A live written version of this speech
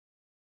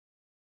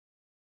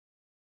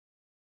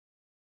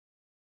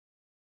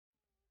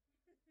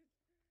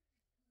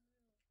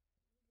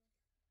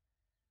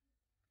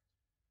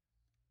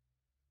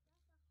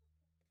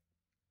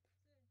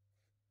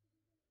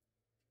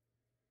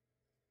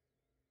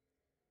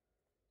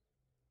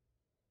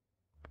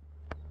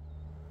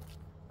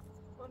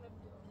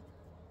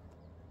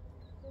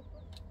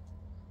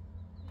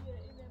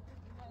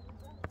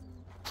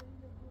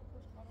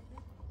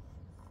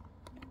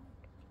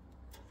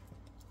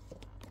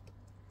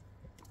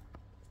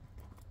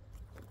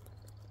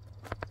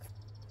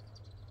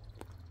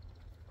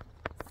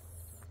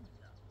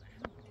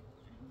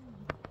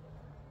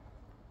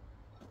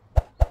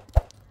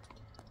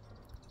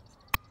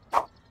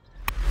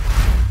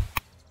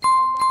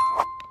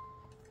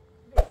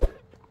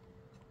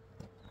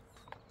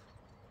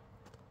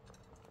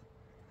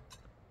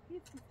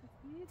Geht's.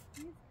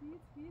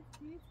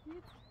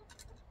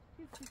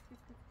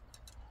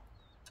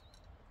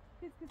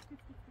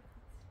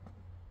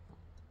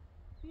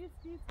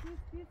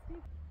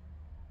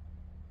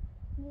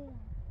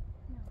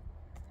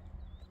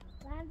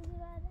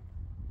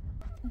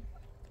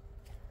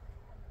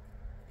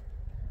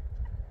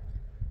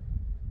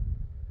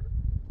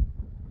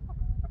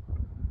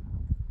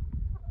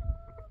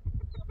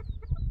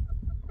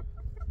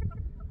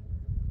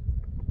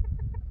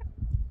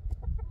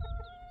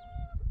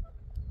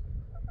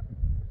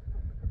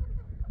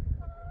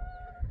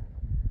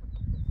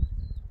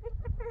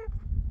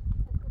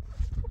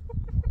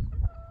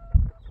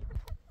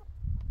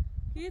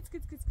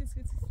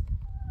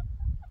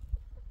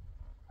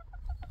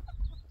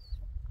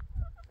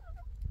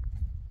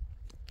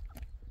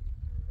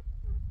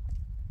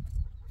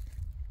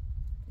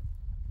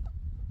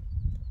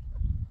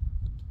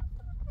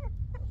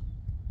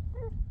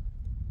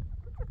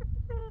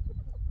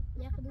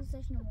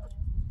 ياخذ شنو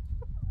هو؟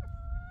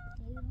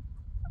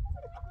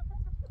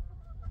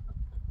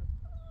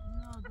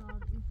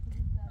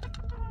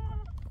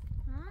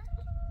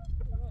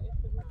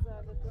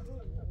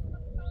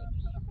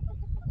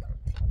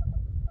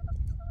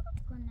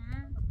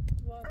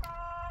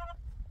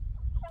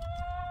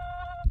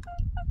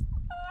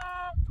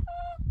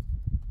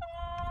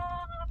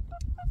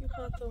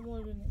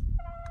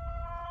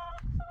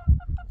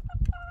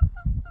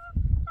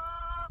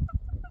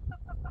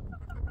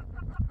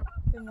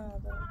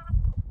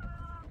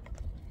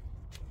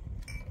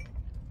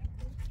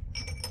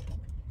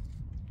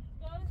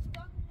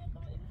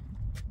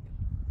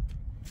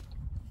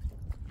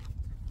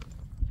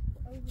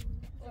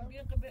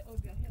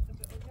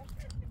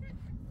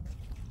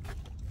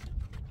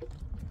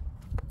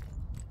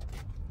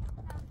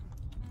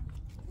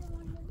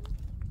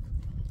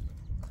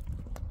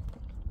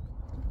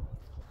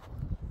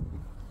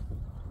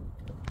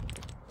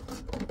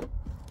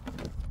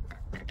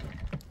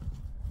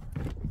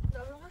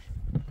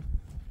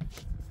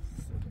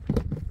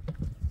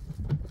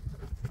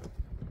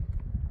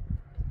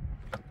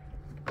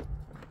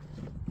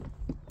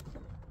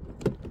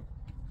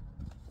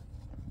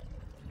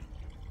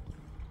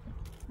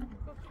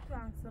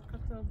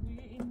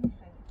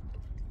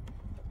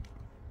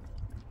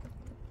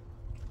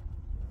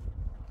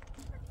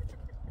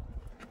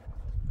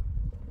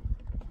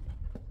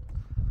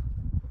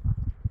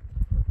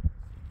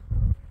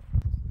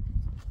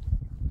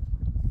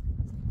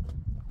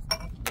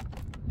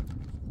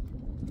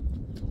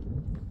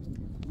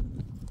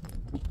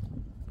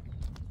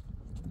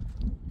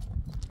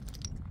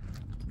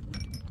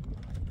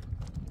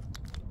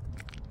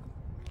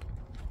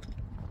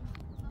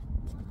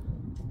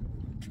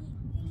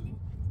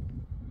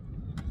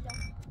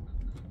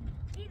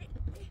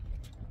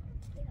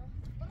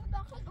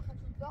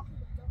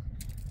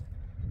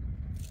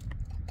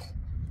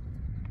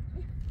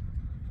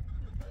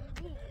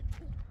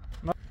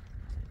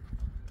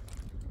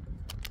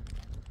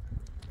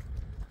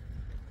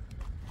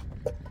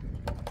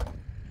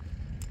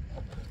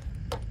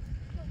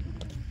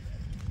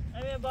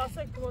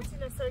 باسه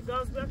کموتینه سر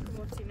گاز بیا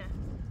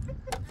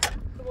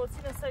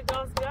کموتینه سر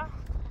گاز بیا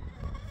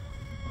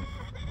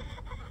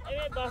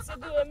امی باسه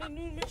دو امی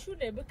نور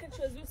میشونه بکن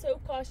شزو سو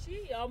کاشی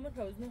یا من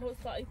روز نه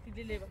ساعت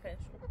دیلی بکن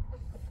شو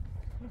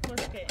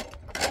میخوش که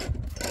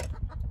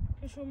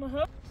شو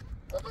مهم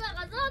بابا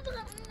غذا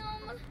بخورم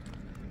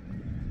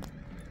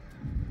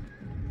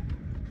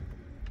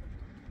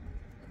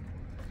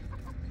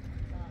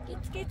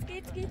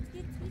گیت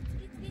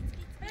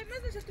ای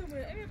ماذا شفتم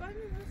امی بعد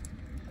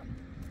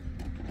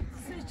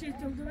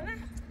سيتم دونا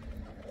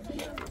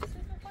سيتم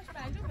خوش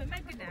معلومة ما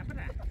قلنا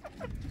برا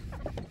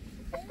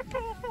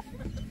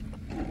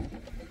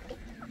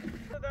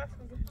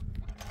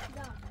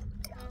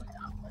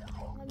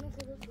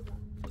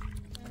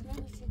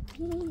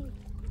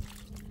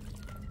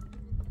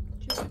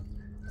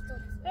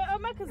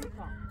ما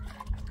كذبها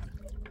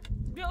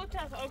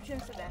بيوتها اوبشن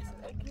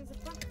سلاسل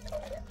كذبها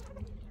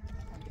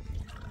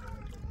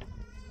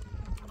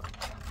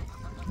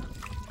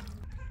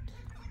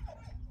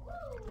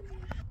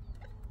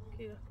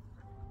كده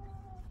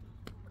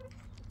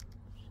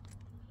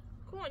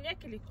كون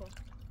ياكل يكون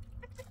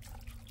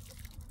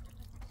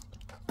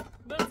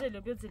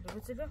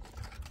بينزلوا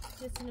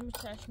يسني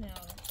متشاشني يا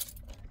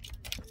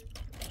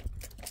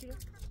كده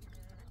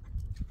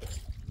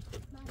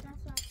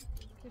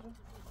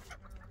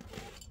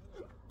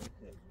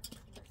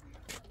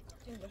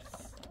كده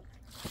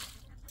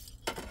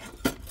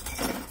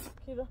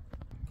كده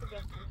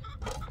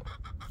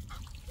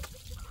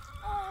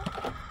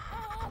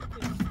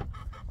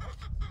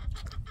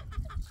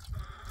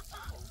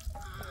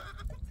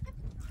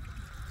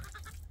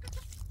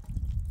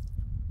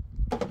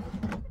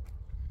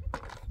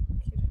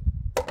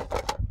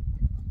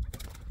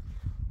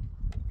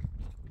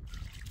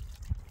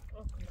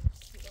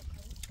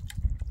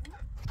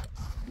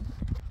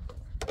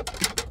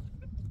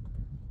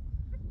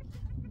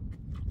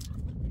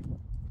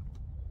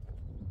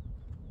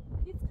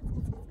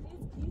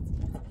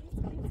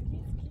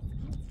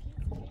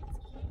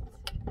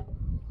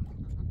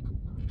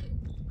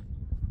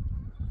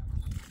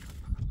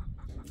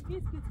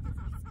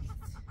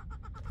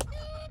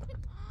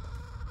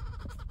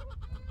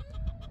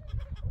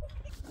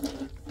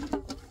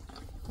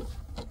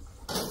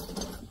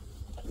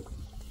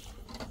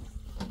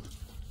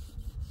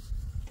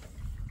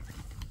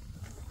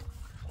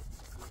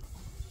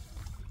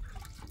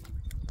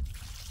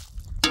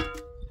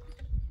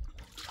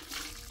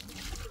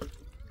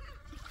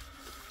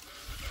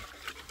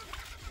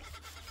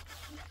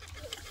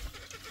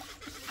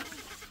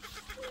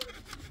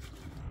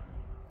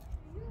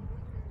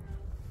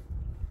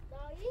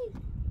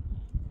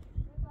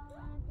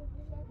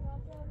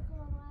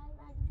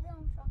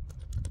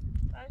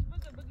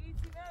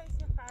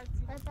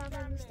بس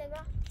هذا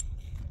مشتبه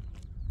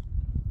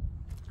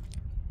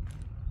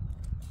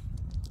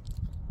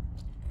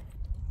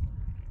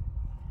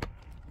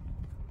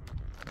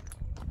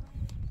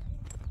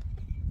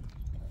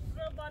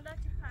بالا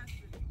که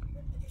خسته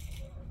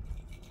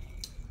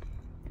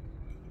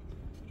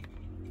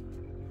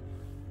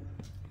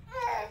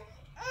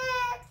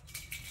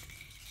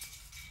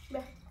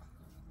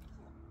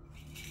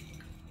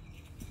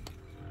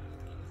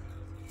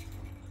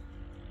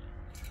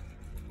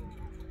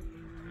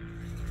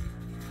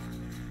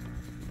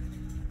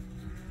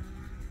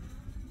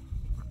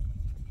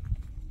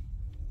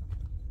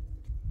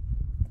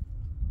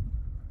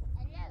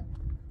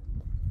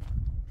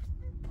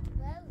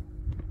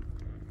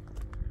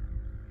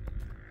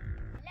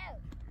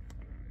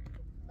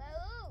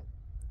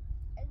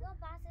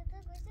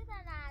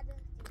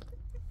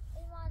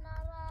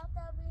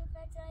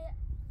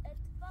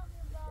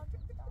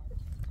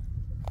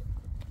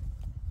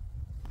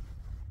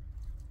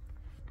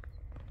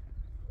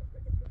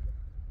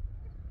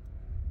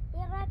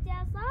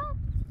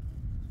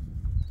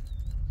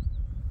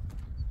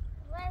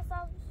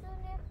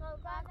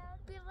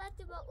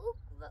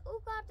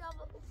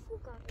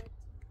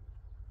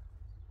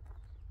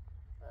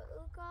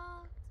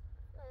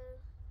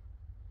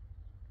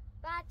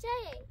بچه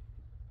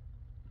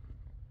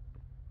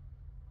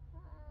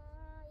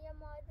یه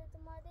ماده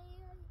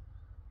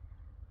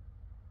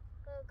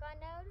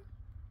کوکانور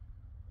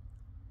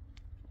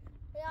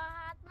یا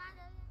حتما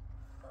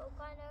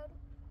کوکانور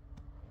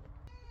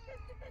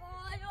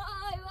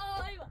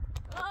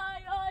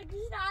وای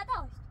گیش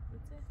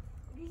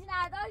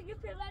نداشت یه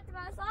پیغلت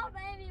مسا به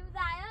این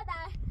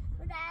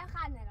در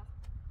خانه را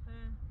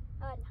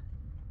حالا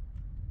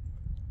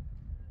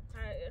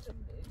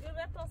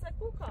گره تا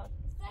سکو کار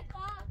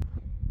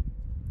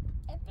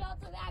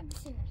افلاطو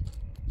بگشینه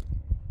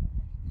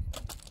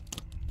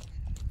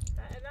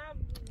انا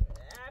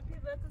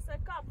پیغلت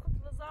سکاب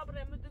خطف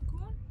زابره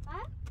مدکون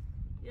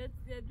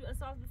یه دو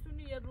اساس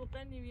بسونی یه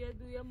روغنی یه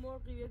دو یه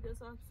مرغی یه دو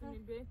اساس بسونی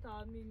بین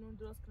تا مینون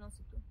درست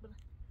کناسی تو بره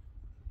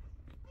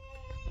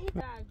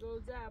نه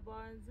گوزه با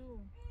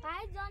انزون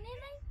پای زانی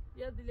ری؟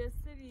 یه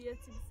دلستری یه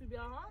چی بسو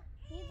بیا ها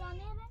هی زانی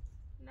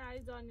ری؟ نه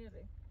ای زانی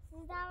ری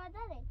سیز دعوت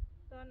داری؟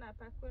 دا نه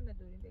پکر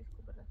نداری دیش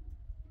کو بره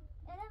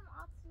ارم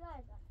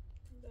آکسیوار دار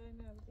دای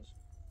نه بدش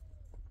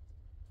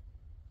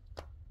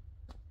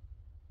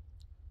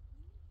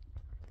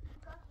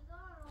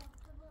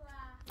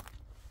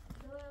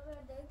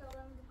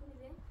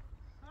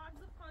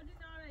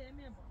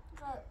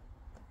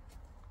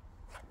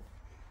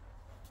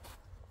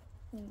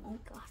Oh my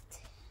god.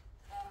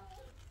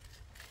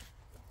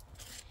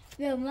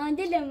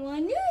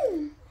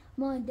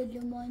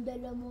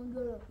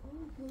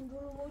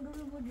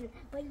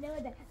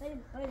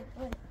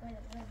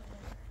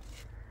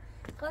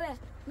 خب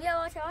بیا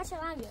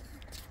باشه من بیا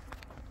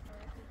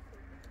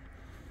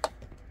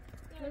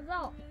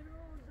بزا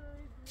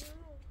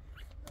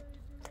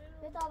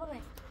بیا تا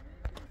بگه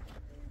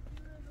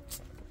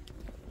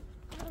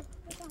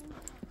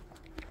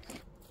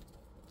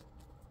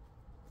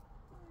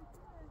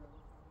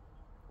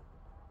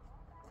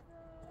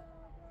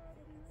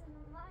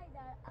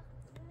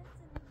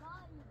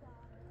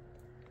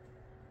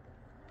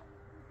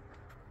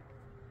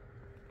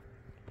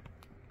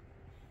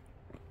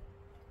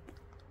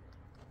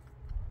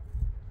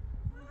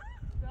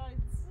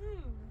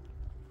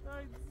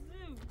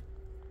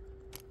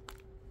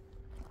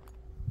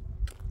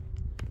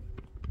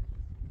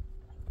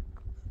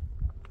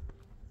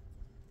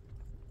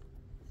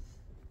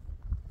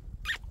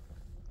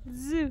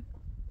زو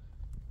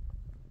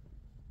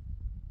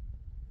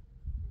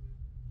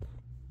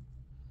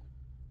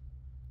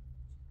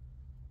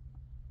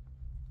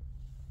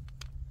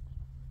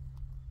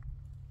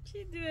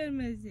چی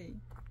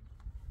دورمزی؟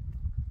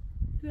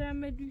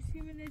 دورمه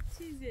دوستی منه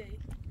چیزی؟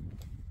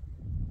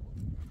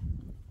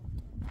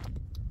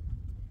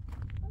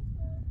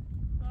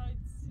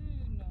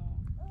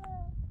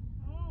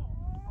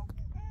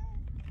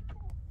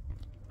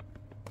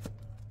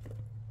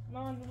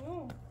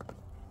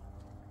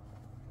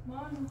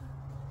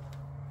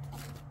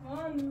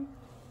 مانو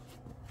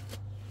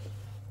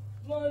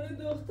مانو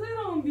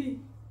دخترم بی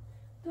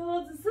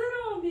تازه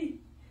سرم بی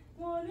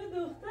مانو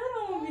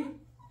دخترم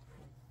بی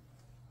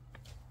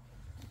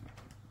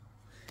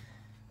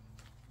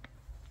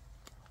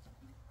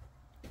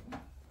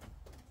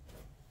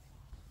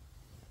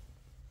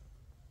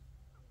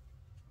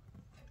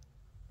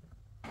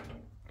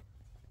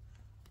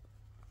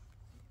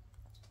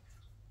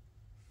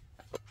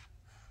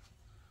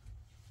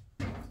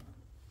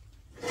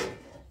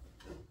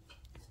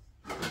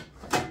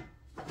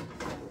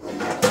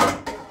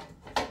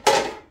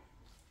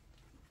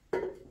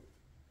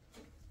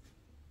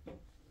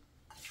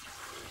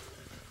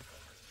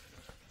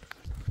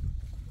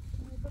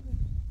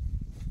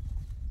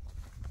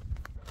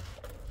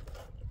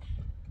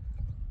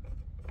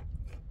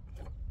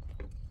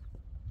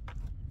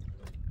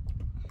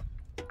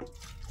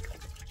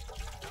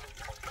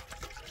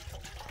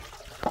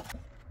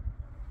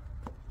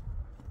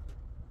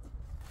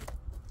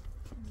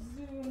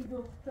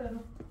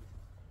دخترم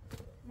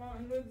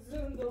من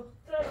زون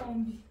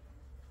دخترم بی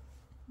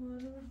من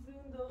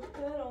زون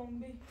دخترم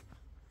بی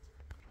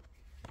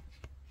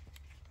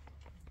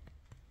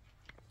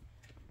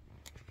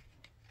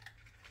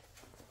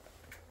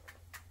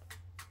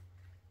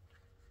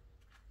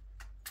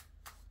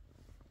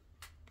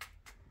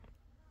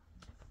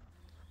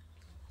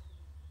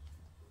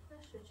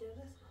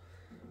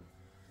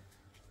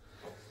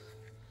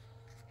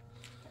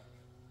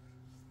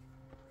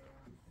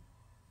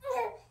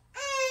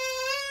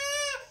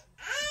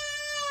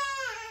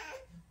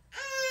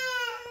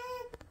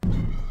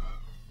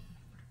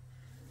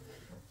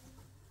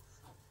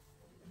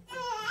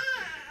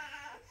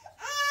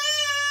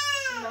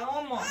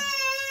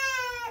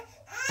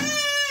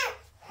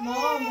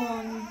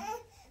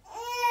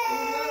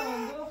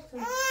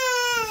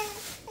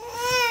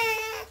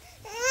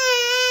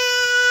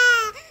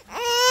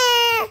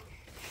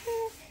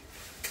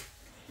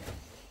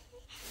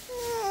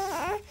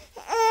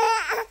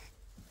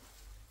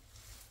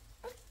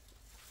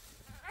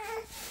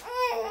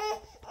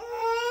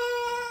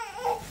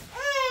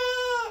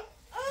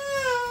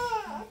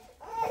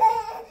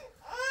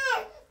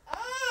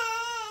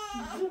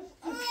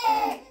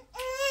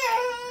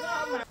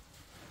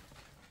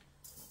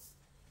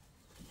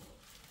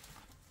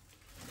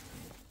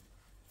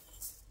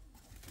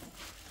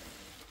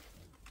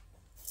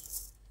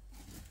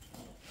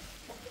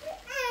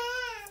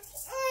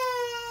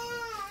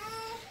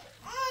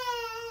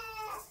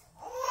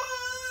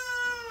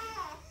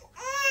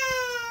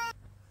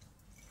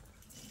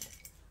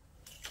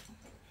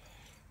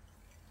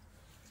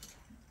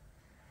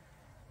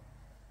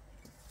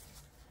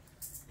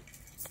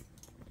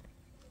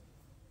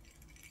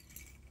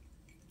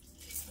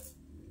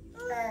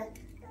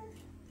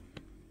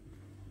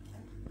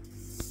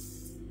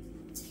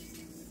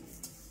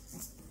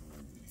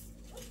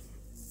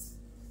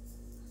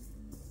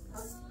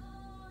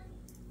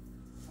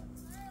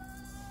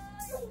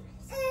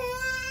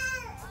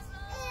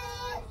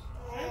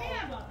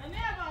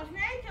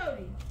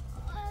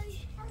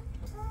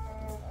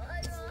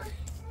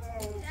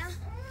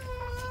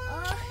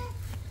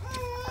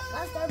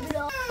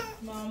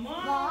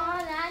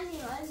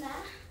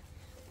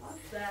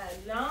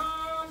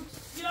سلام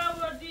چی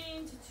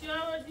آوردین؟ چی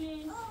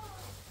آوردین؟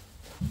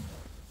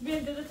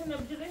 بیاین دادتون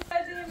نبجه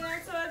بردیم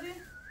نه سوادیم؟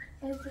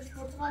 Esses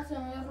portugueses eu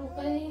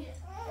coloquei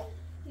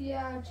e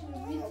a tive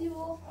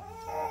vídeo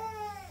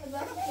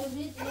agora que o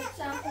vídeo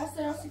está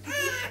mostrando se que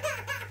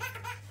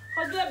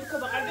خود بیا بکن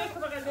بیا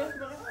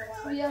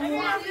e a minha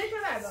minha filha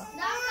leva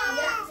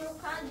eu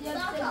canto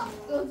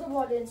eu tô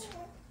molhando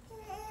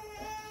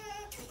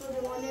eu tô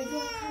molhando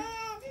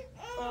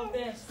ó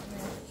besta né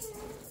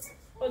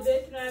ó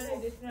deixa nada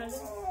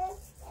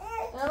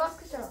ela vai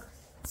ficar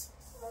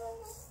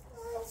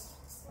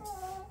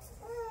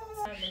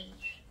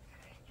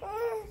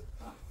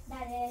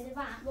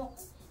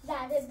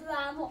Dale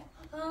vamos,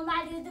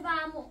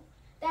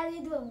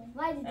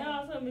 vai de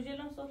ela foi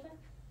mexendo no sofá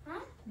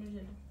Hã?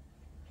 mexendo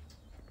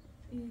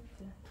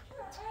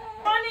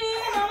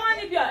eita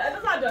mani bia é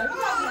pesado dessa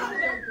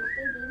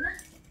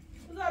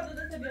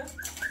bia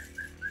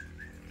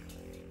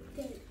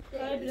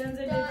vai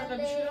blenzer de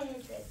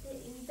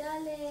tá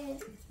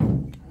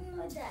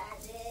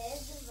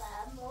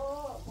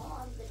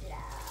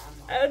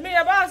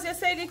میره باز یه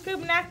سری که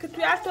نه که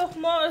توی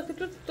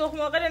تخم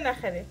مرغ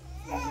نخری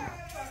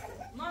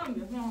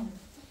مام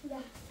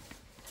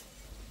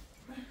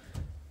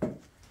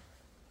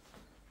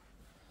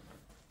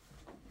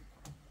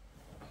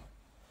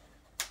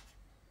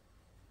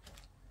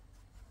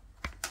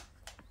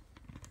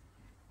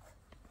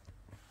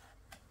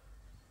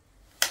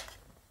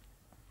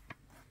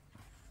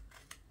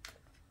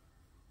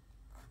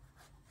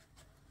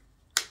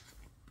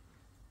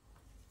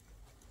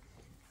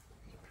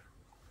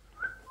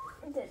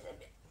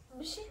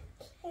بشی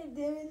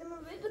دیدم ما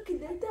بگو که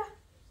دیدم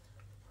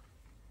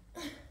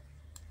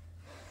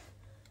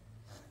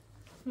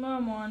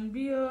مامان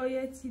بیا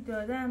یه چی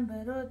دادم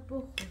برات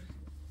بخور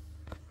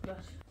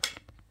باش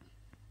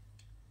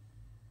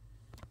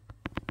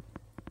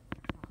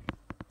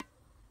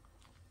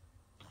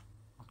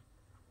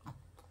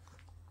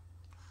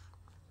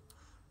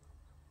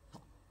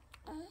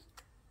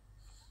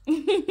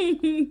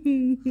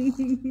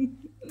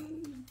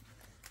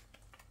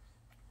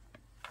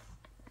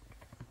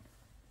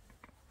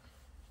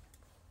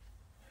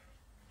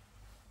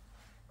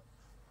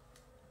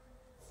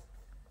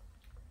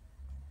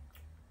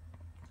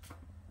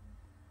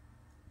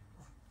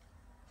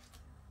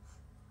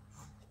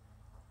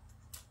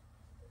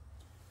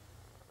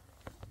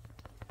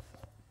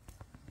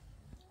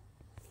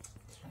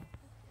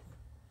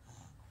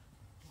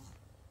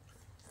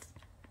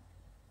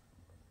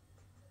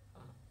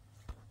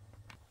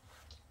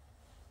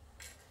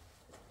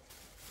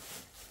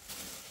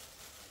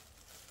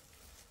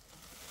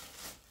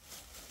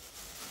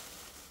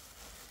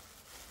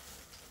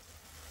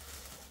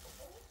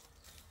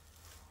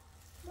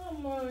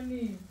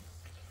مامانی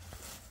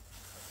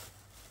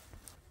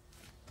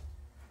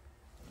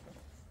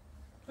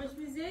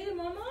خوشمیزه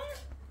مامان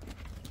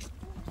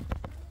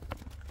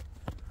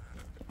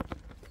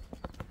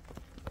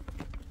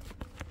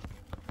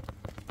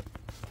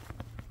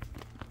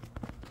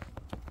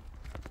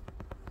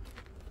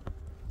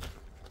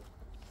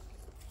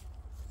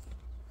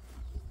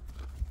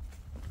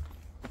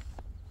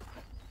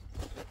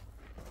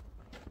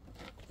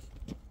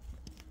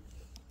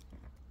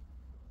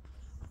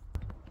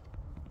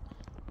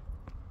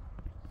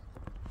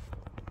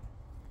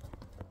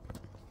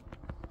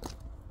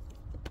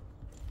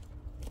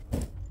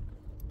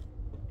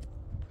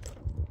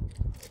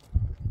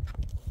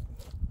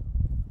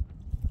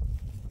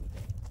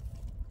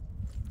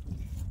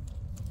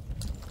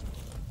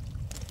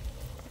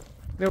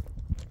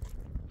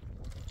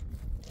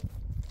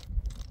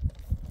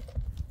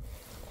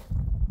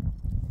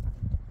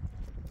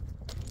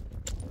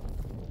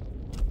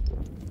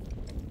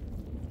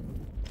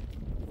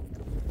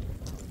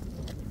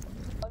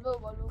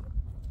بالو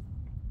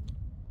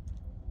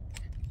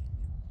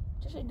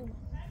چه شي دوم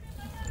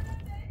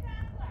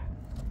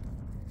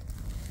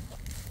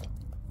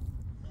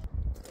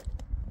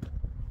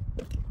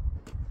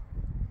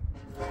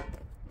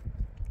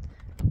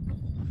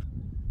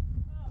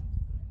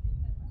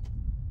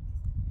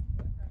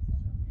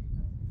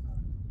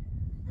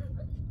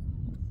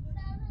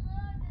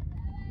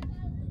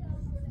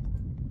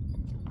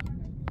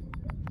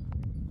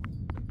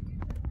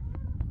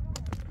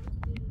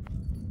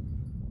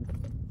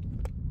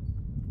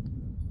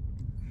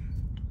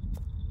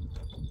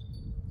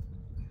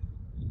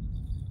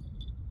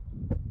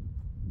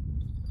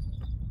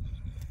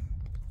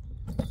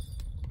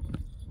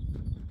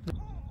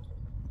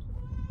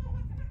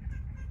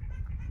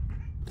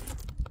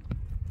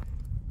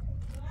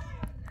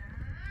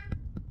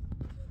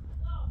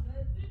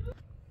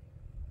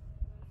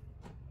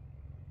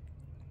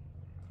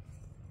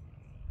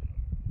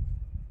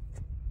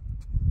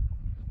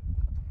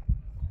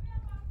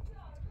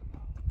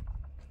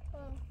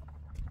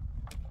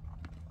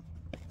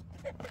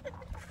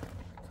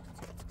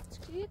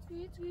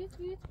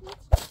Sweet.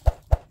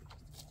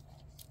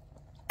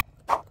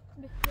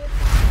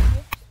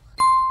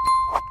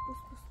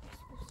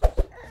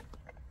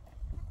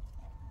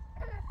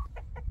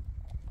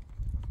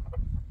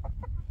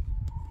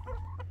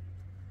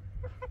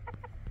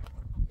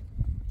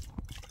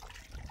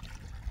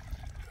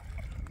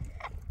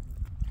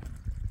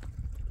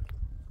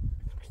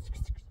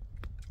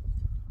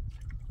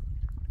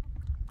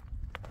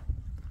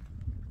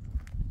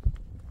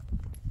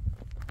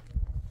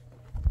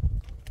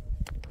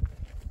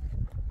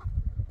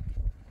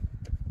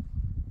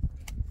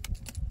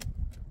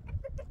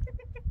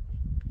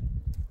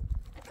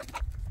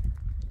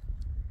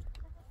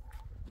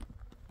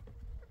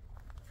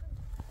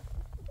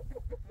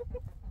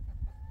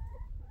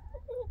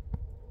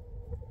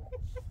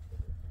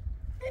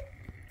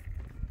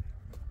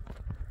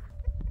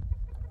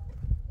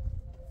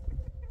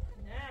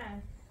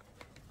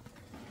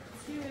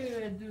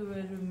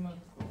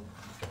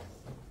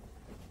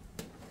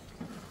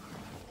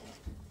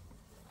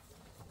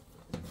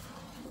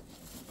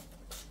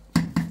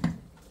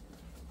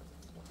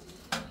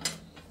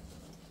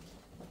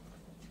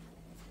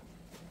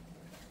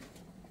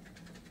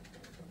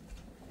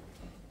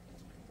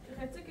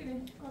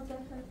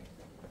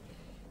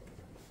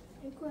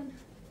 يكون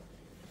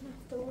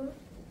مفتوح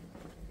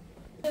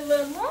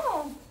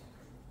دوامو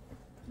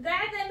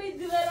قاعدة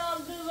ميدوران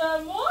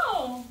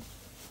دوامو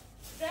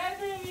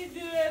قاعدة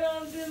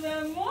ميدوران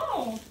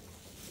دوامو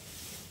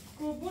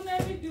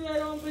كوبونا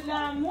ميدوران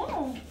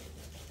بلامو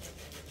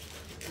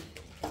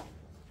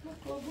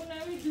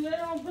كوبونا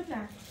ميدوران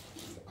بلام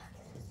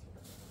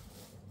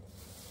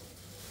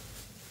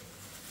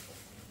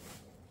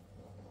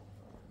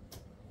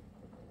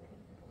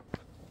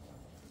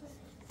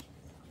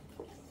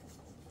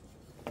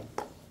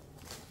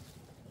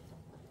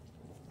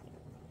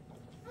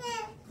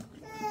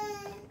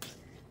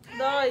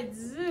Dai,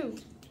 zoo.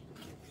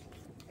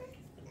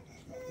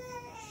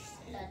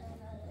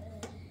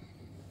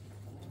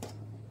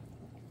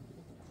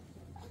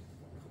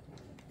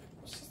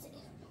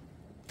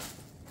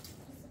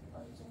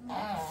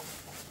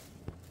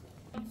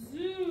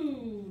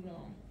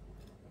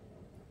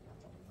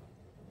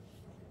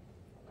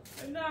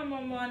 نه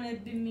مامانت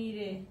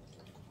بمیره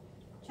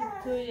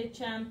چطوری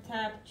چند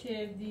تب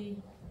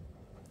کردی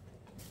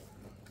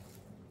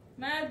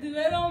من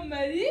دوباره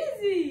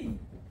مریضی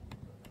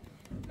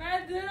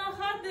من دارم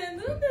خط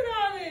دندون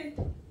داره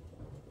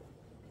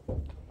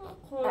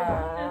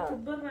قربونت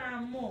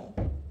برمو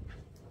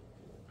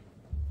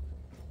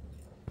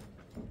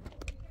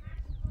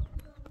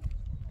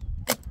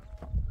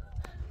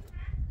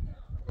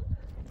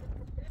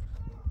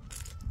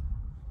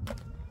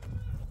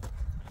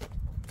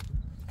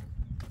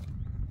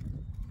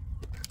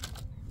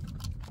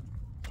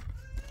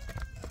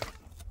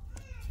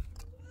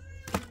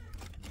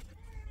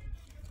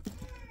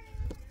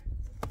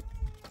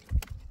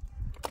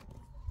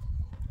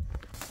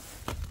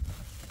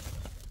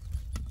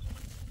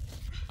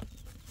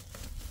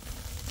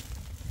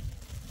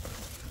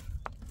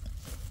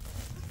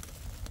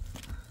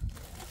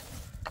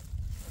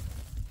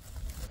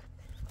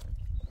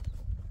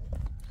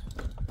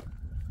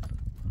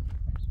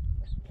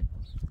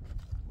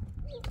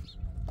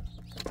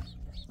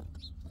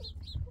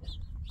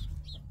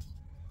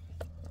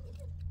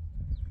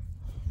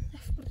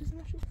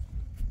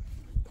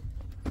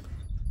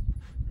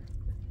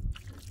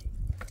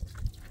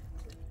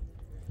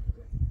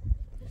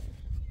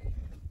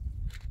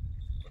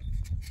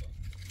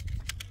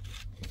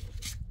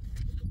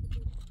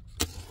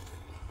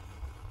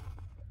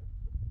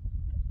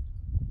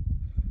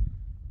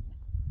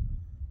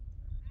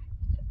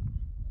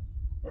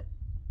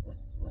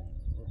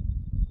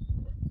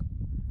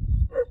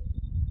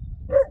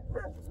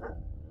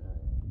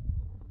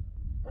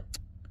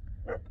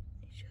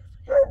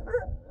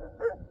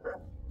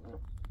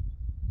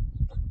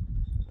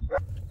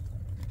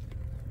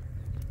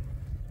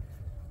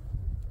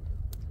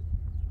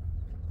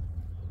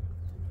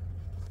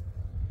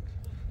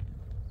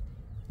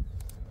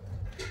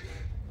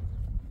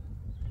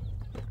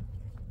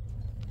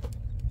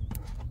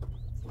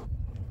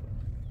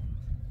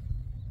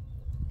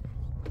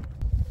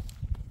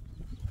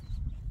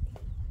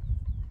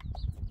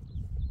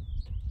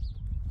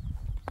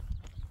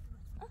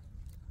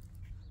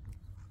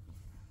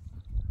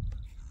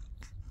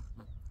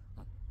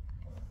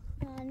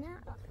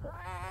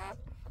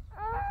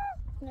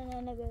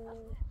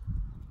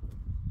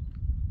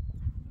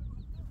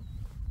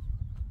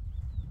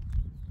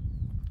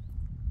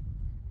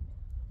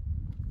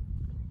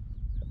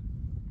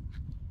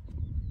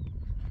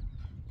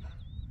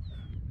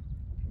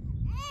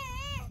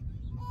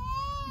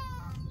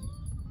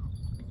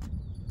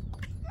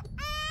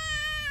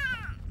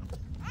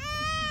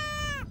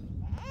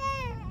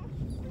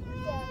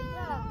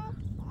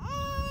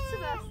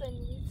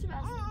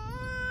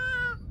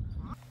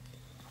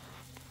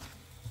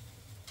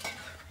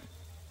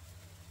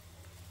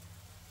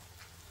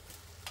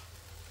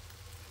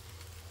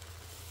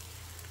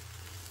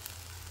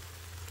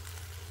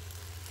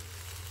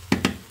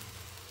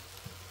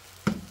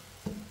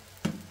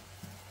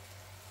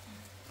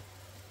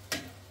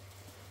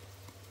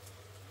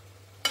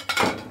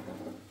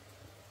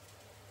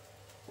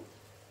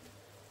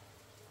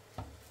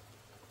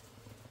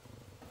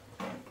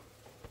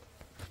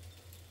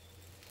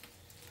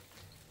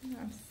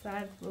نه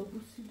سرد با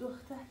بوسی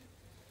دختر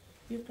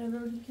یه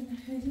قراری که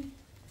نخیری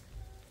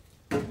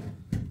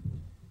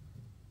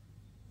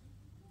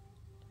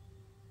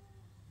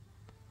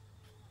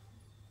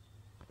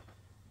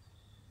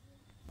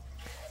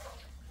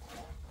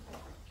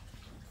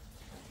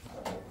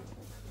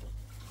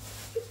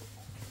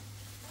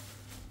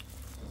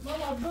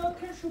ماما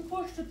بکن شو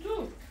پشت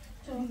تو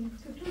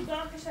تو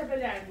داخلش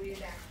بلر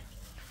بویده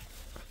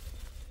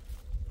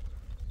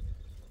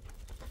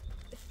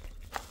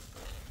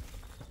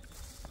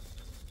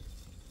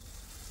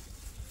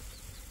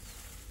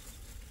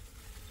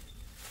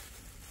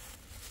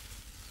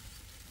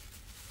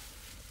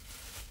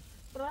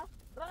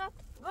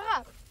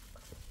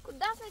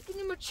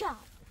Ciao.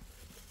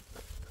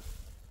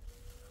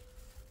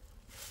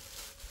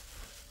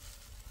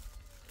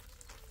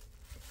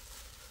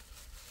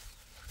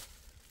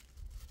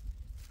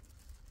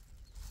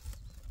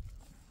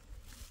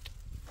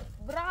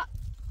 Bra.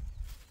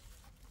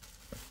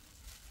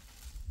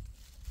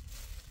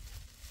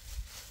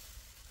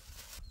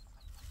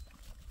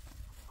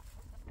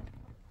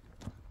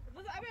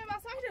 بس ابي ما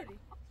صح داري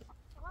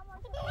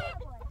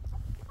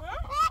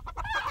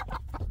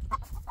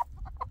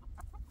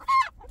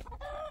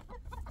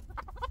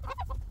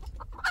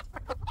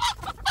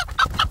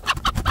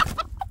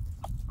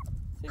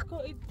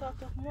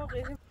مو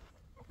غير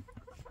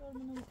شو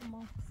من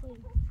ما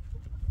صير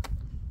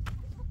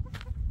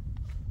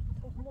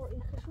مو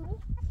يخشوني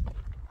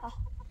ها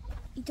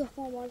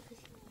يدفع مال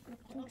خشي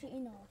كنت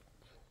إنا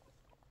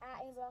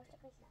إيه براش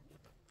خشي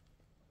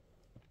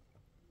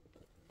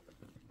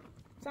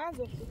تعال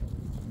زوجتي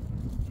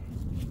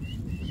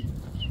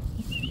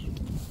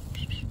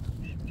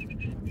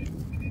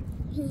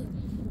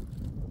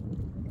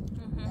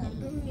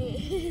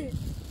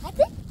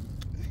هاتي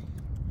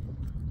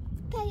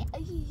كاي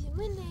أي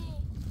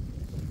مني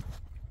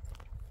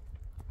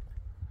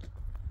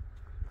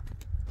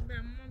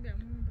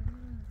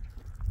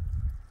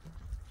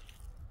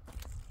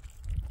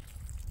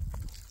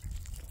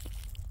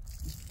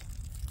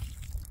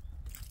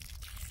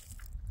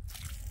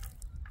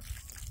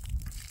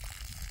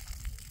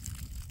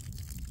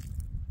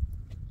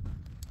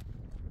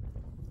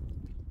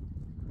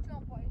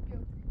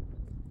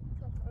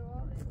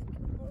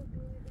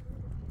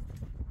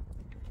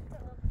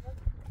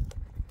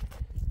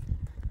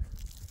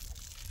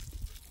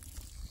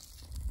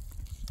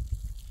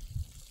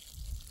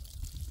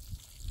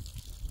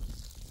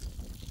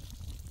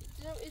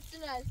It's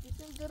nice. You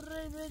can get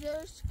rid of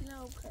their skin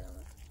out.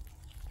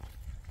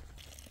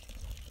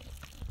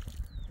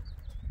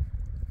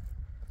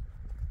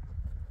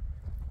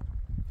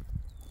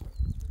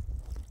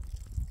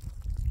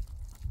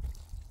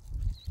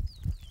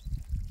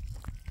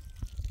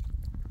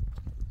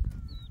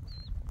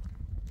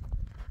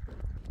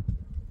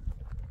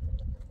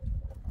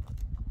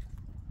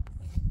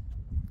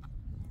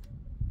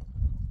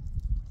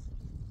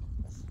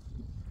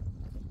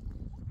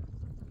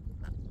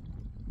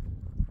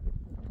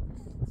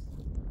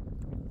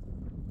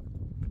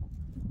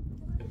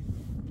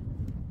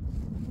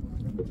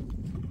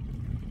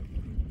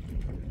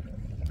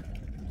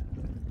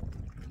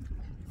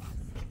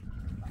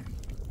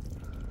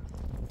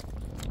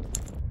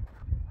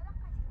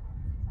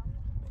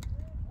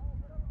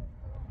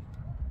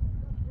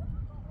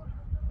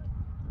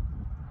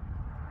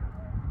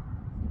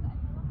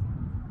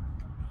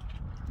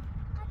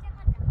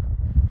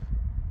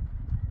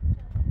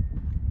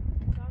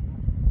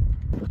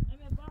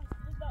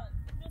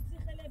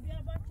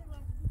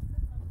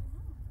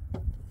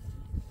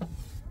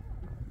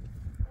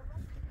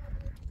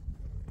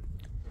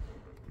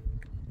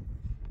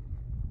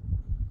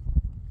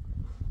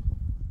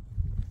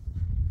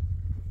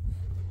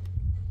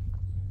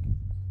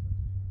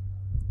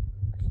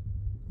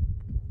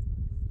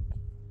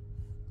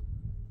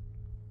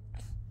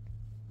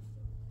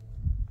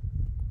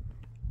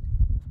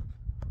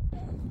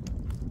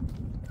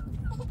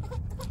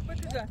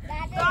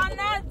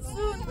 Dana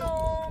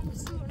Zuno.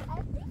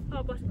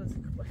 Oh, boş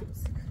basık, boş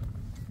basık.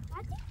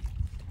 Hadi.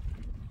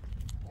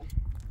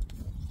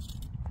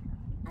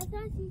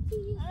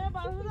 Ama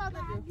bazı da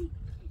diyor.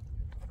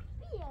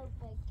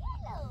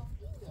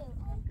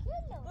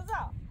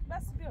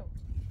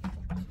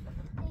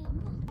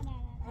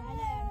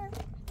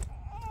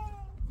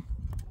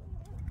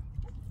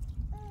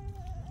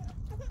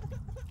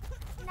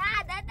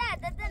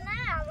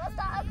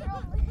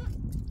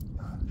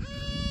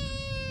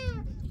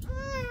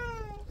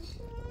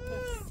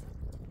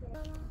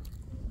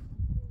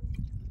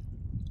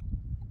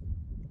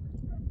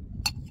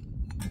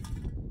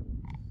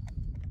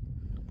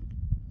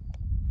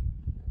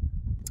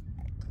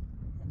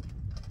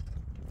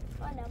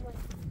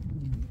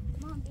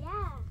 Mom,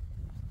 yeah.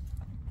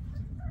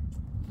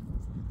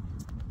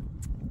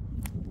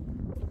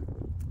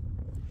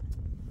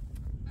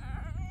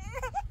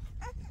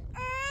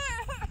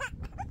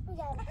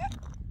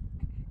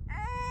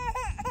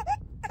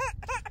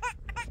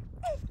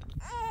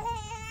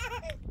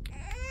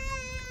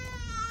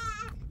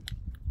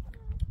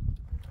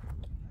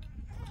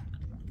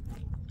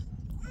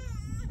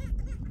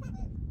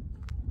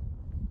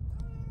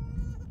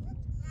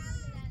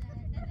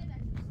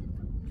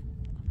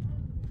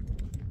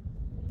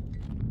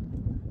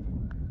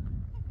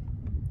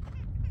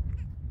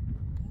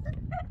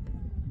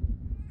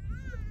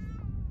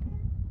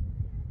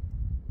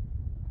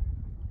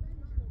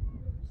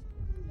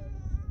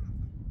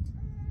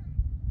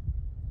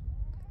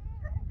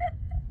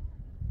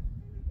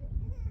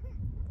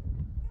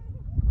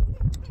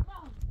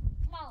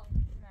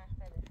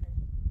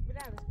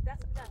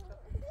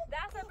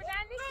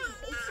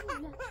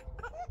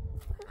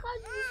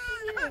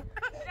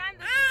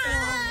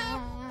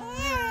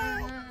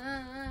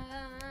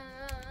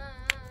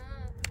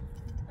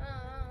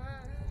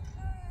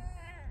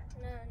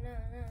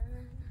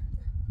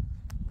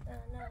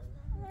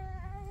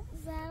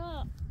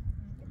 Zahra.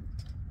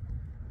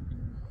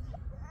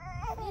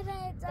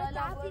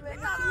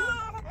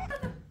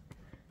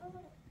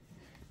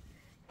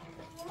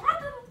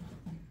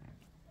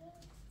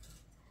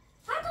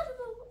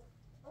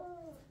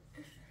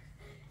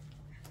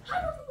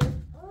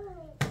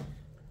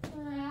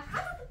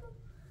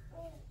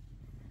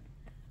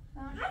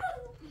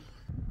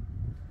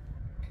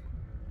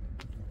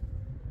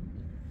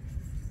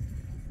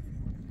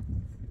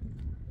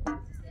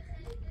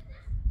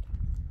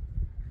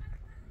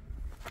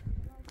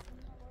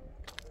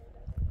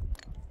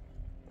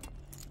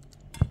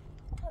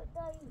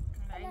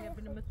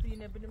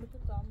 Yine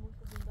tut tamam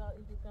bugün daha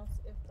iyi bir dans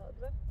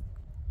eftadı.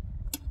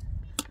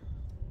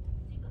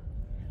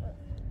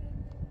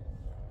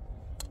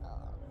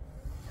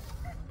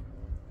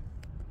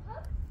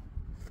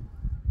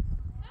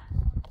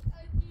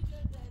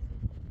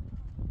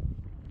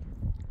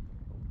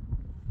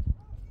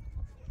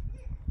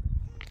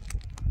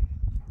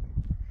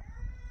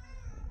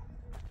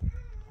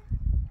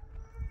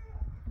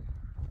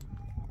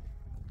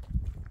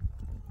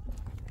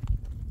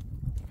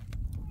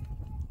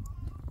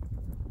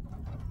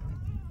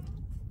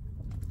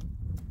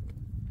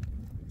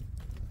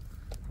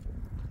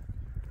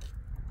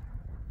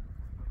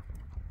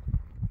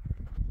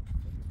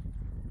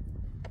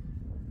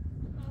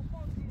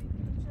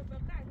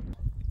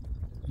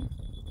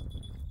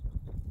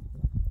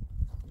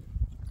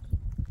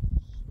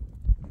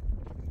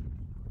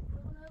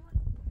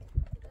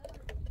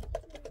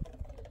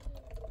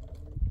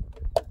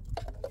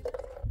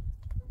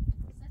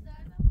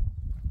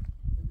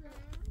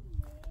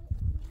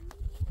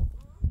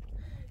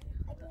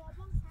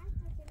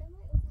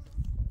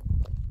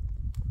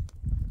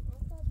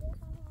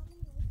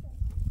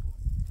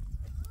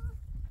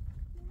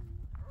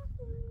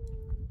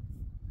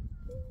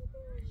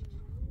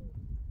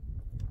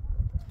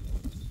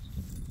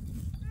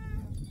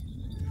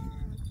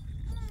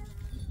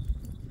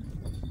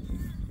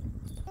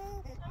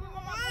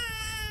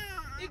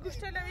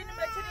 Gustavo viene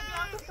invece di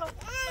bianco sto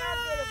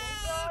perdere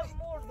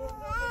mordo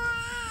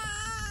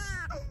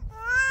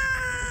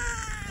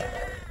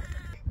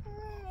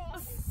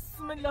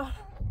Bismillah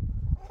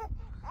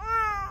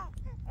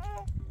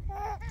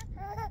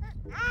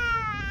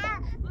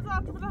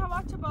Zahra بدها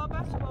هواء شباب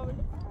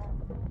شباب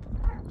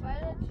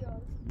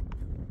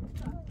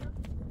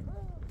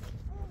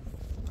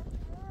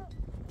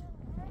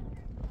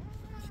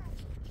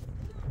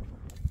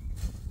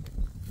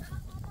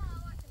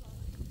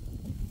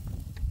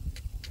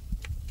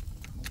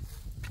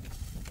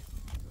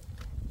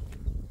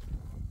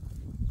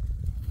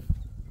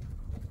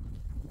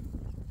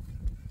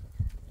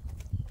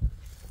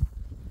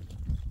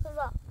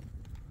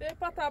Bem,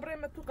 para tá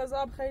abrindo tu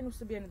casal bem no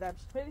sabia nada.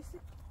 Felici.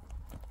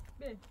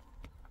 Bem.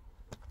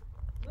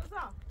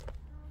 Zahra.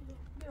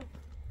 Bem.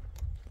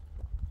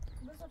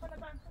 Vamos só para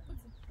banco.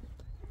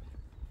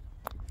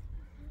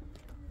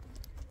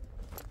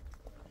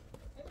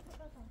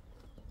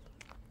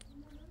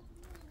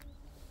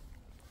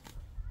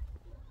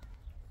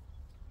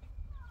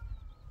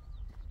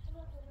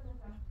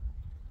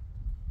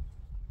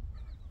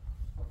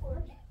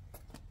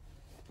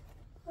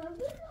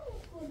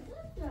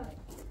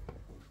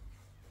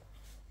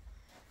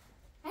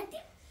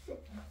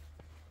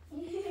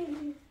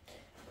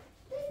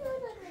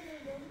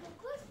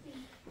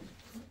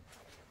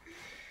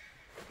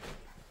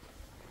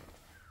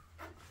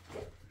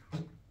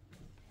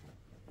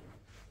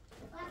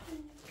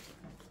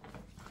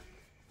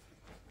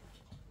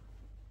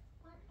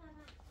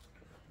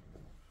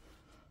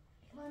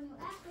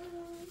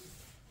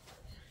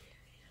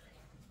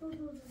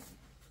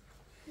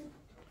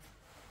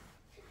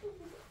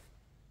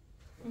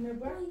 Ne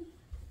var?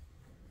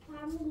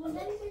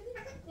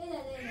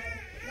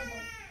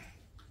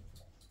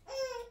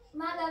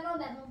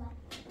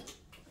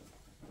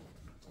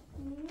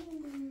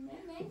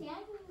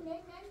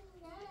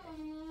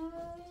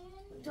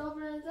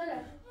 Dobre.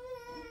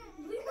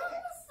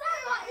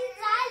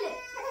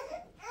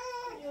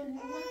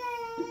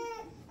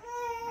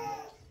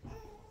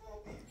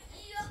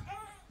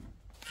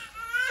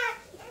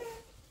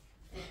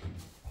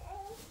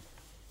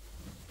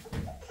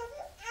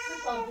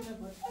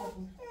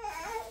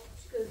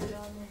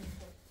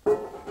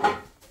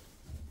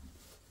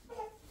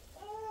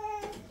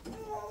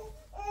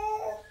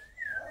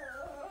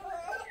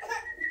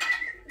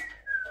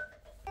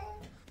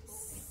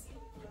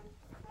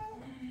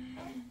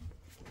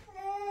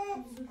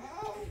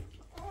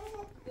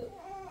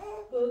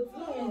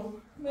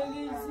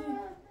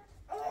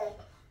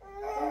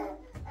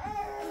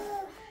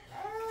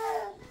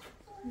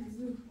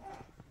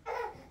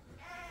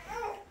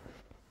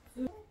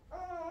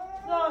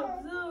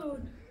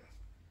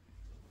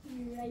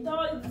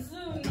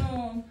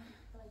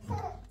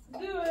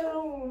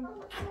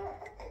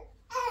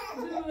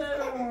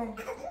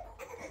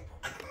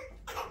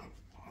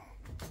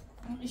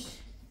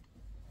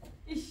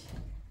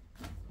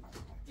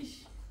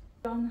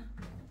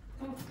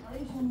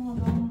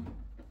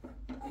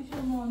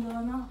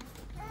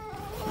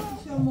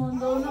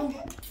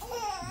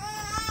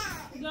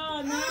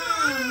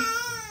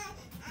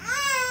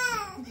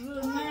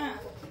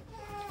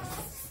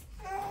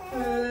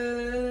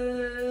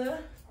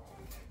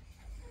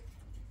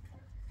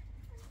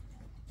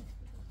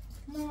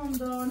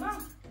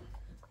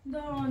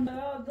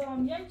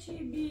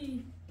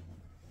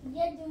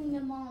 یه دونه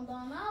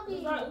ماندانا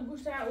بی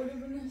گوشت اولی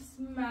بنس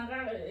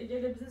مقر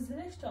اجاله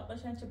بزنش تا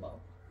قشن چه باو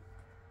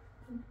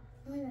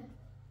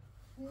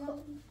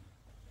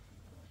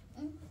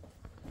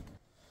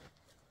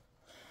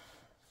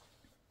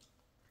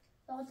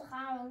داد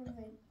خرار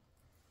بزن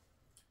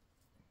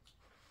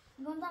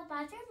گوندا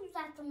بچه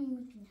روزتون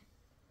میکنه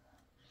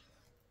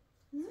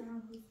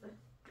سلام روزه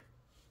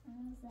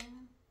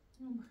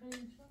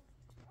خیلی شد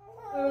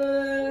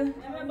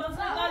اما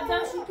بازه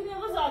قلتم شو کنی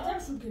اما ذاتم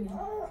شو کنی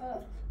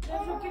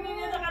شو کنی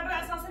یه دقیقه بر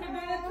اساس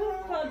بین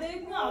تو تا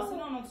دیگ نه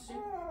اصلا نتوشی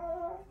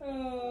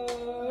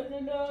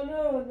لا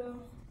لا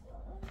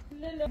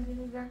لا لا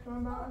دیگه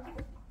کنم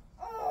باید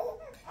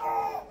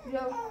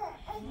بیا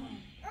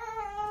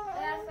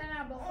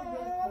اصلا با خود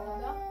بیت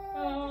بالا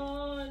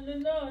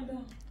لا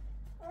لا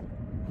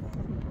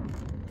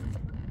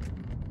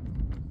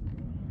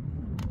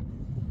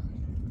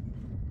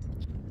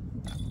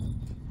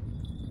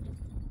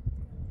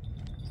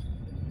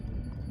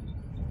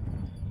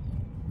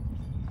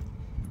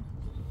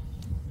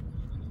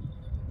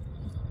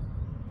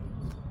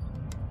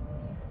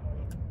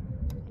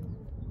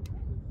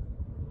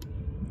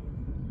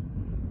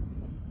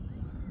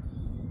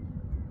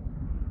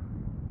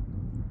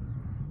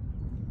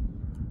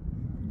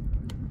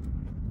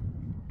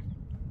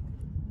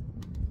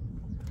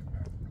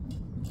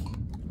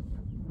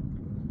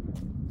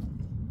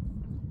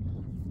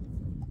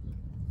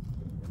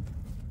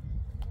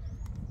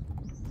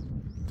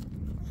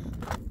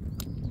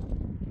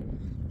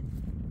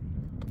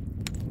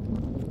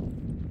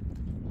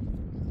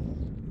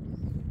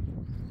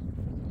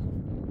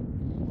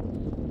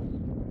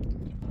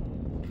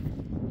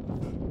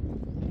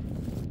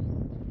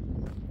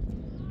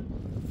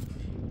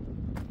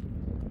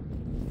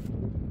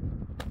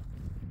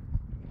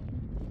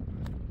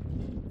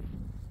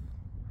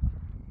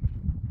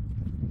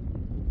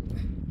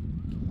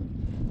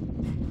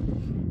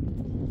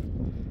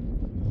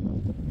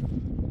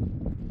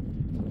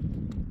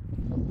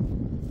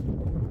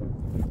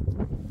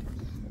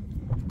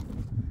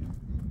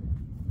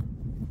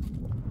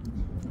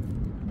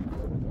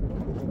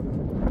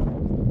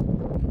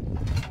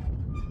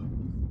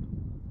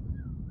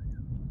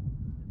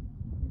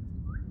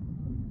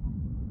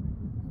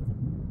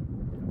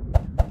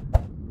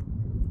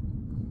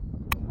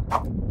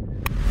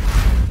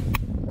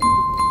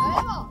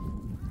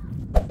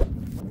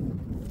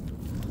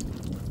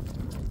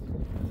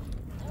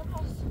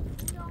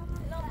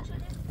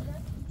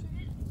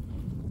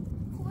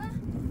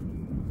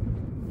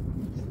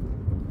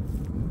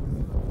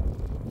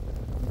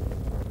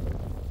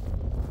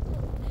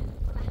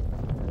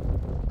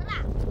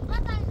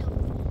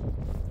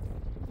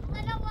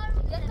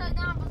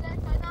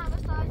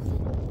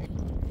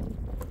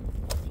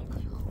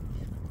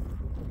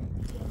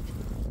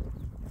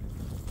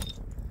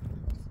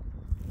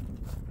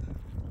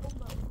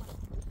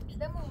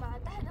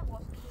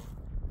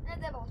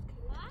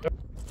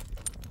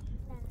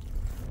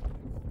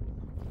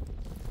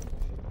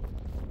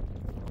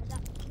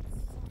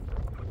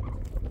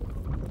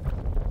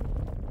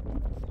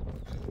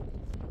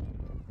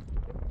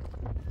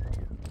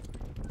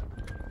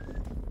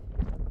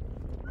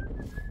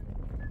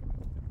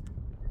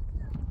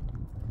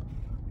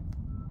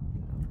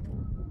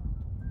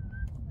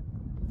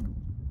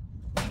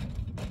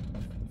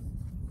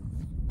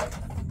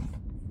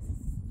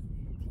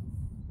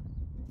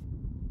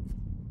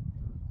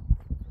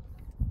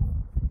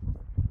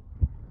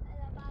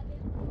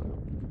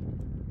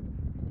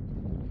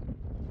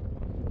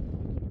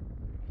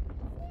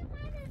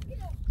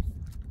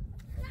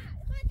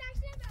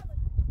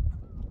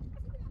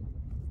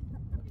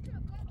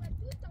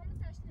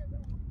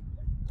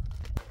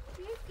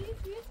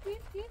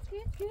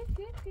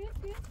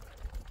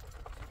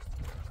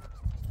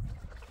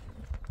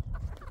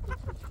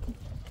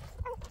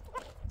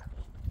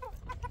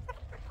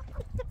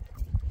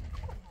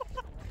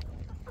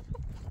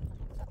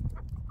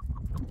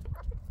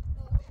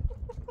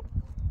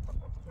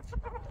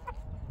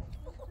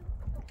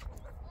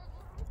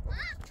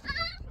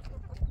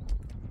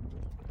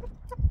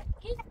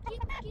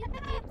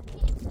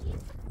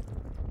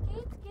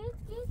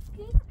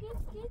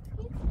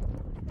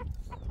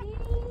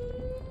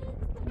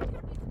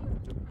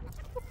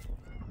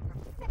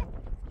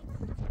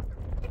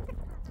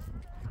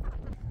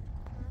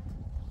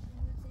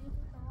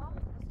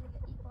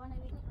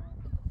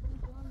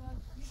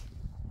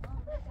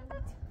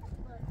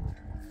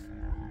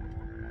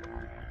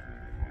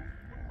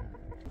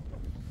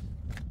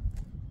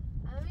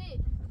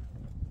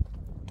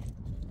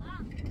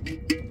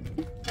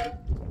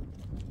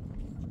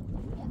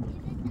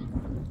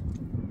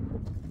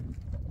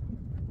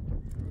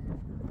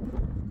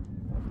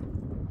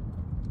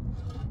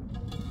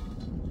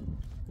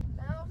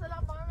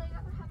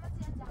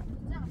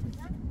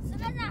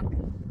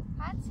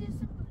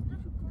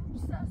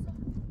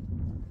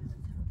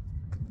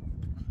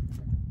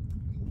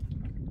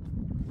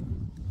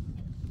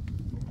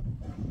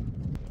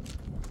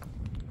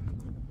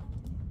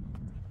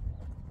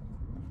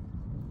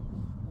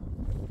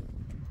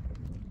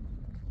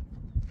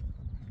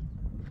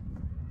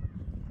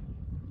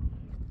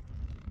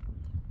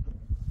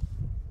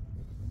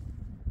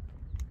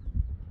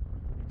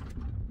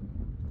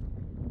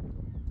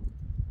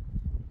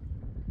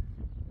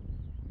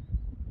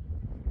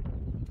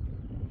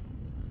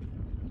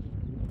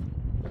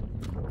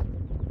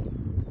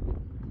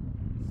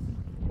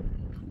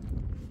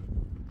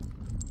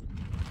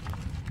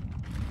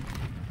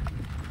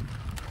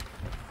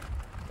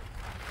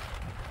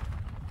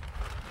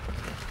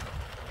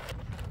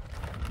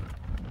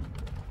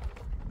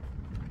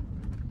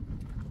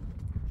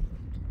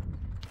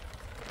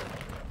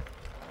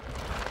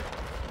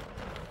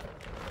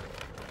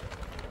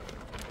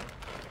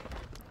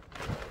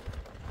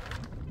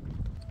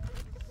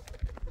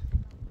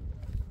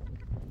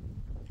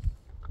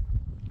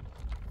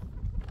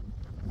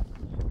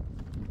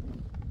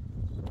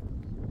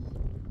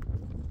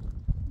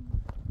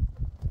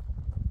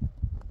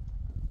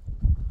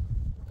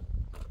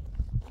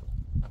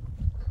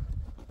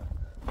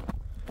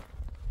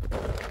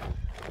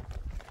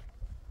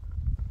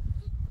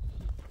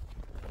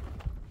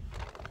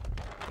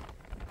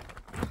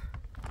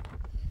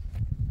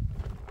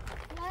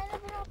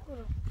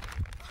هذه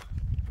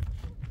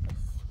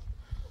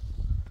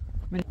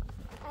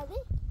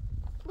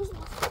بس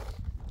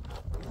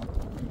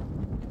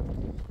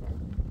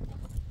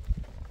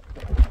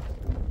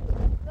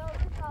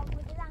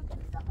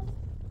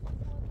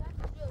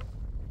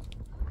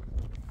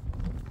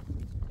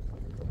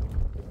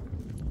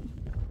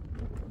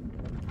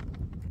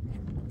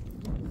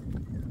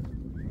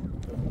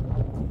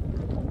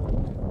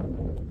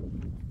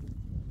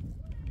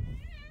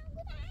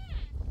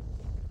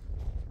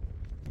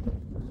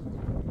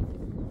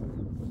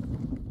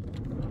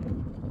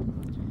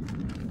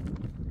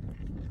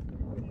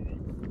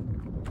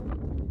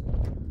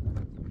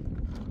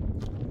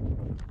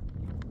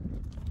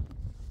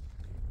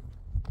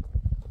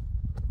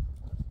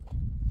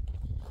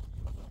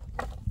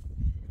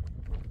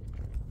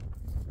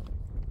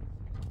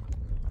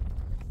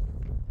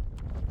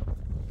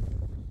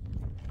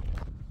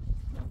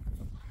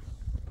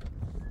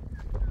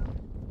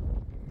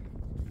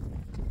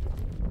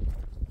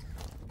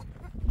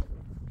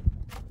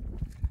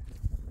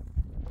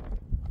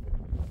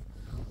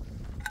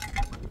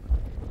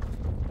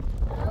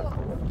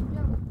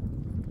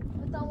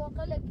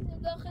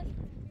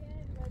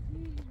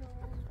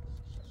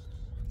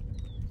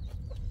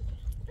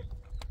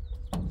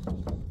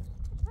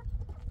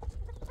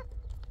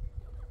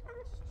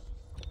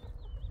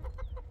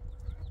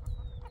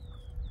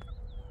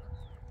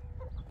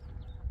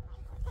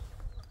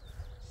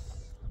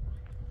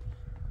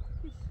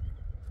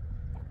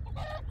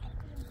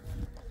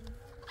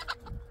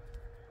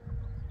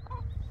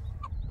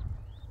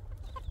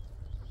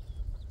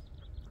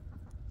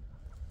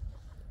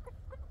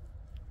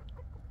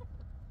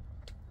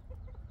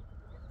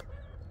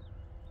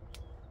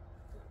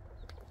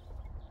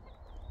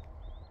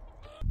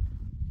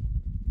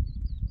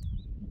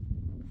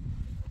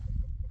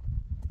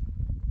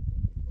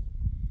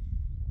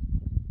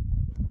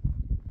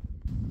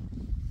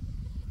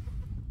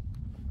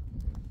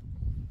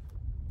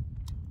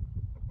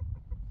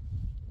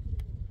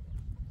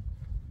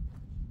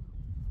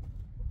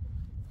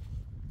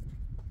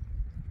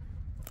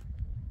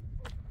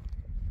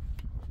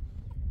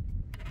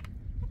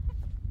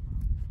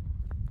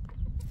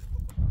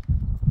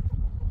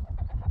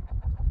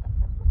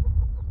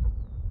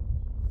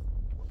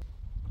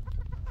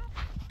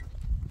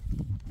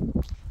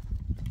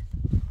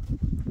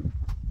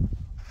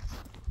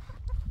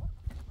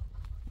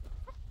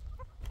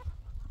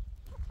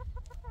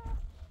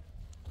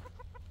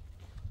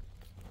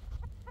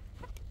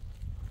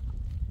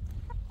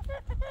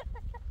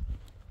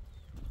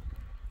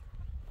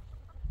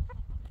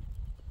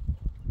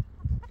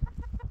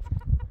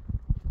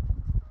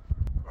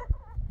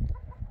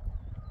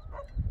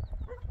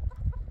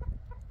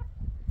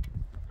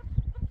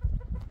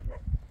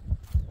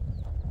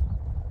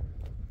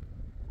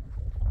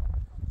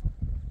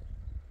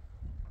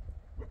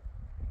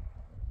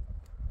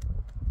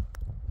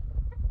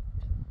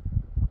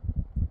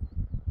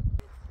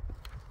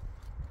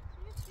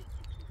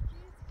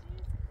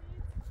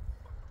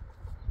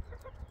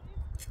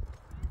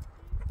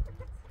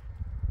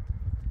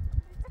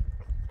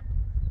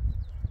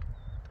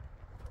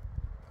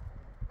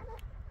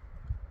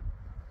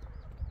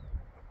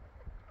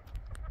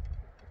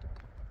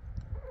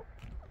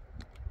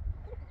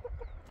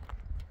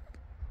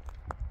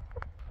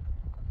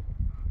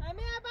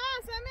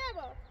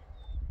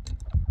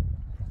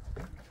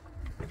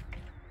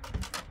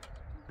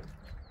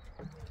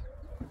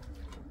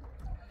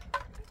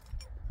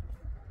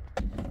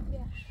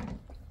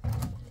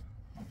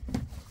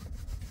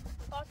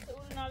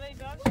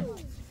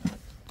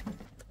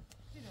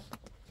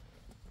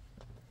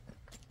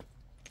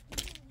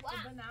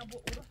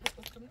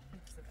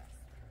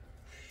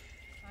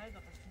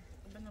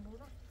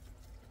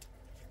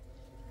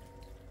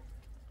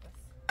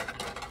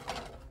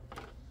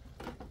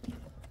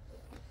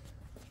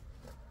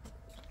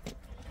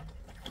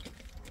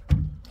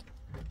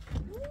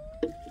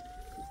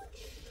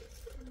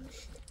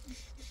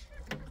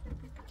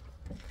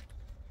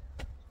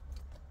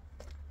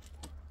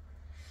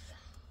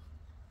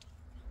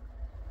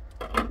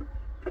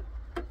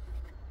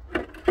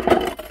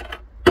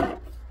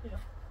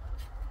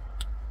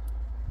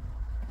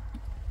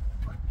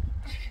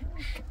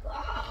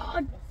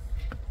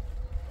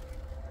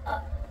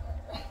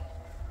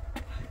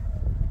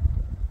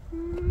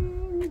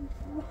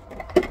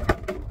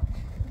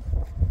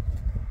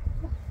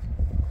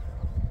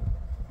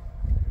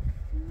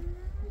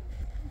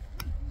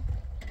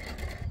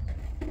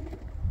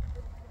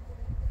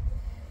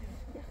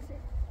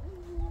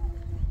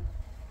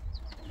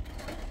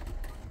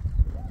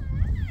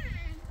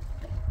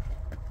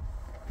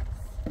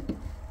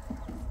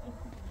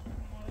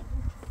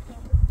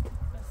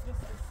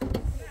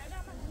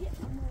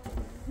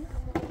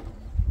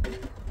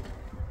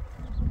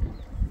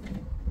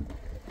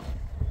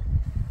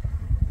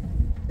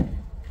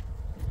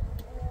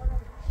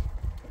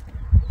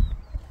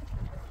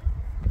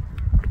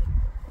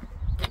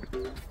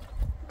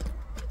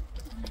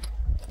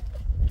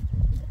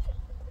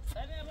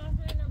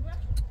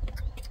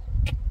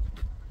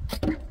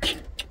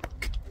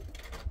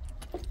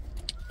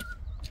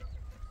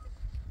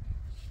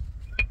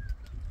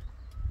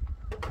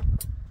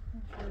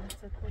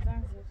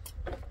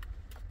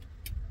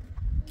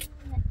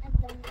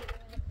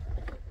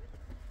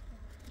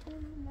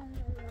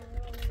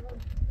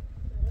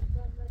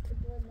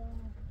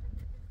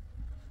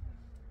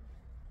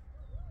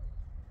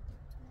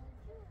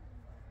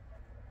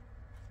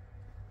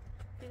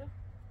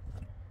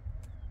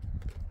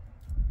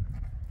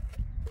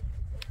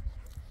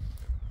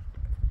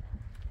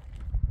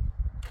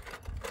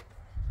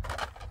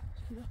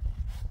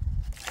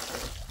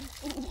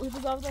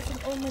بزرگ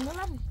اون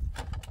منم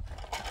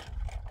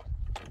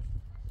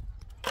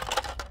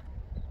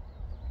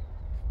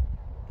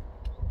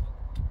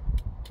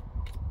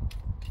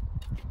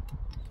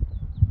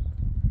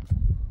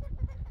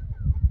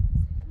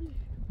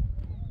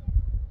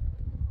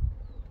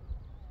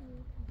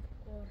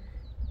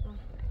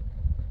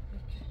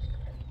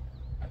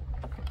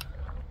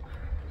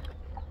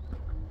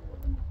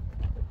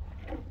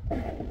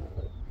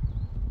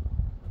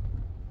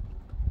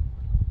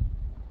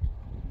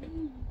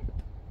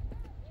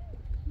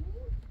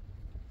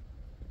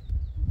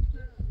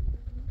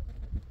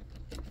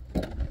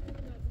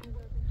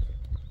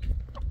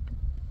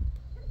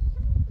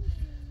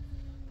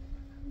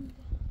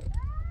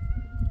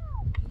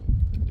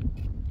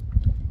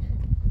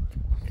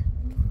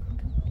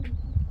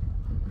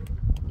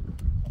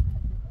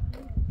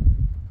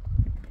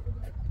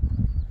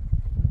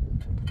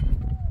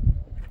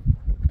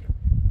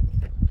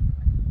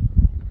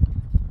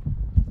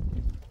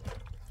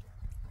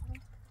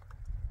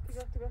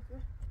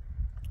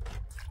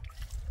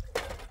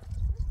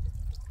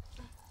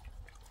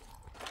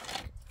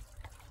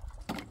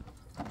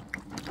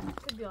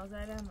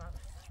Zahra mı?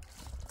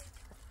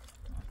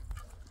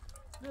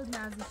 Dur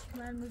nazik,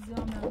 ben de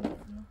ziyam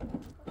yapıyorum.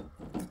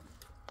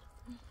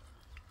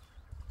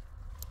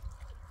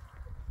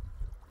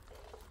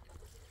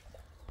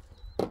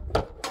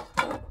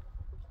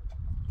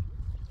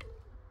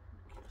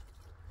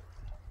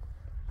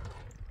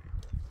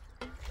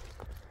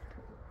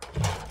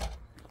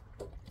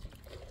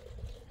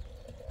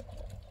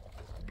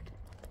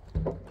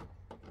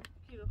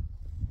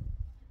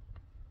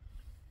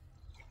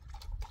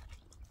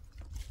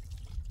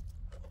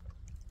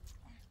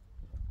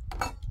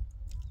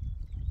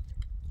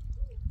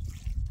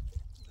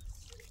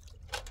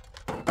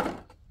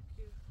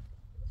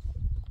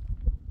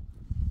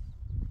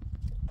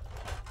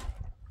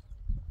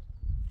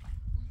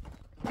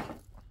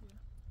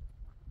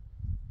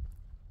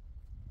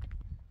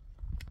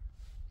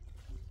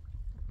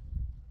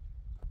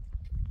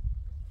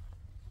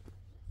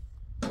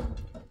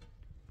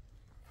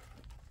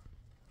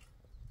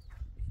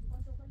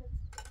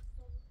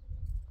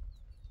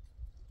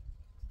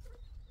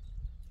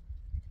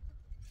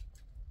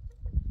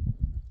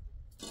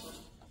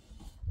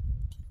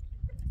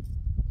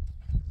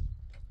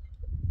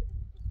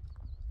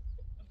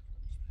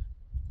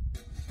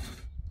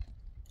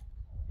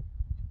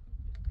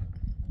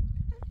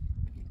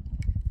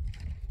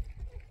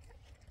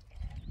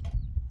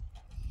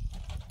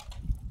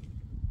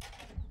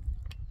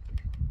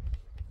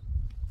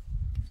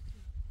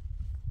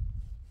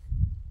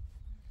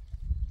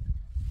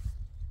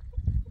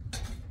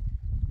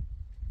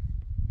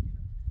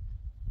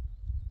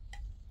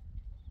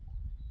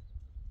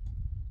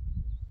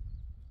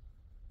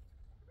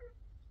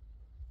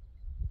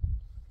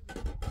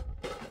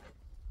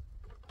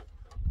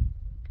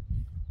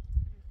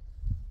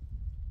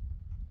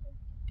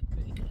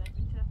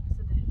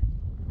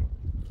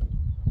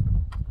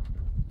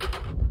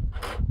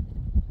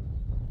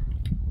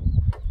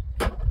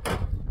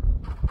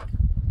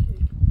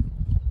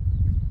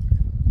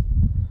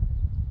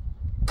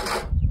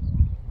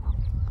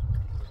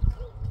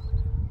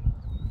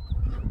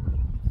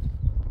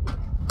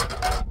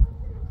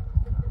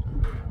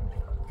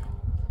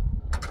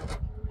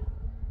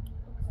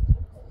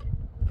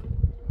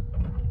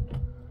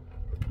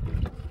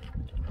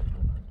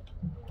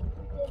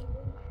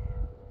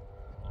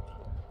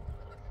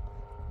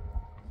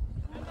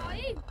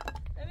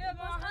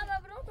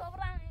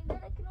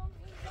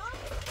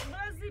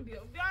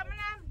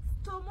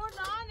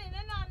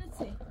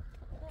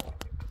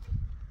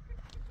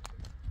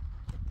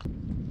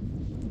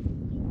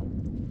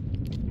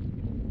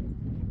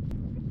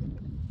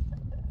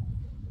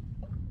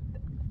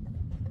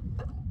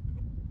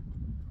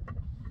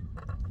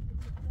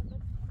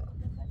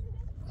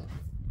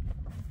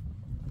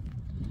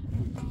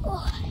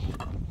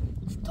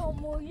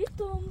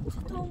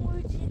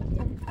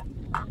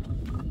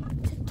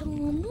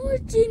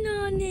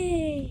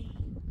 Nane.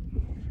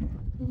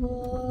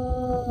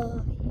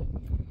 Vay.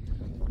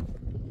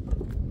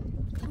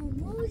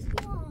 Tomuz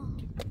mu?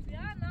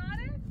 Ya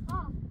nare?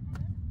 Ha.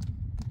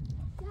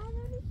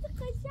 Canım çok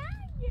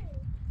kaşardı.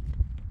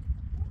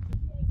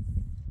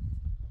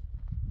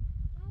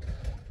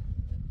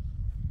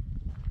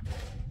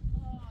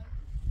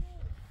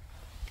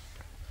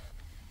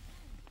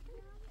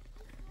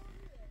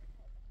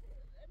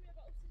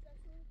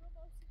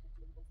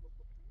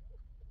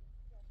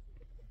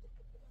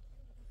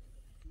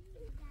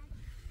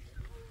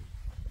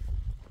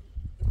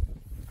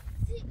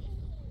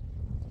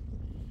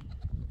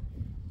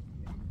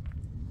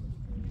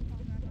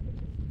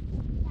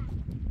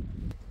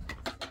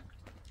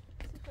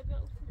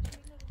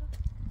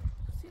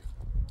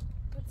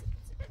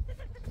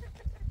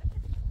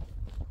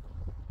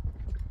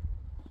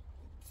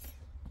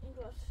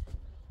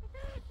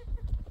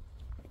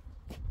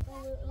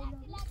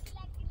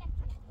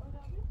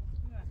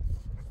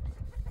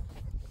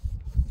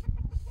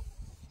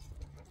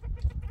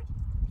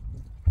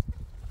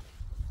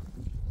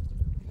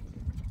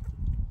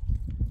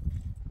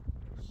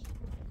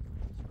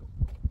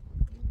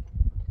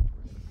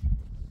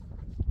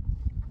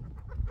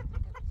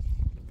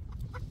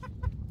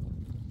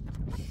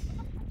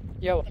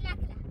 يلا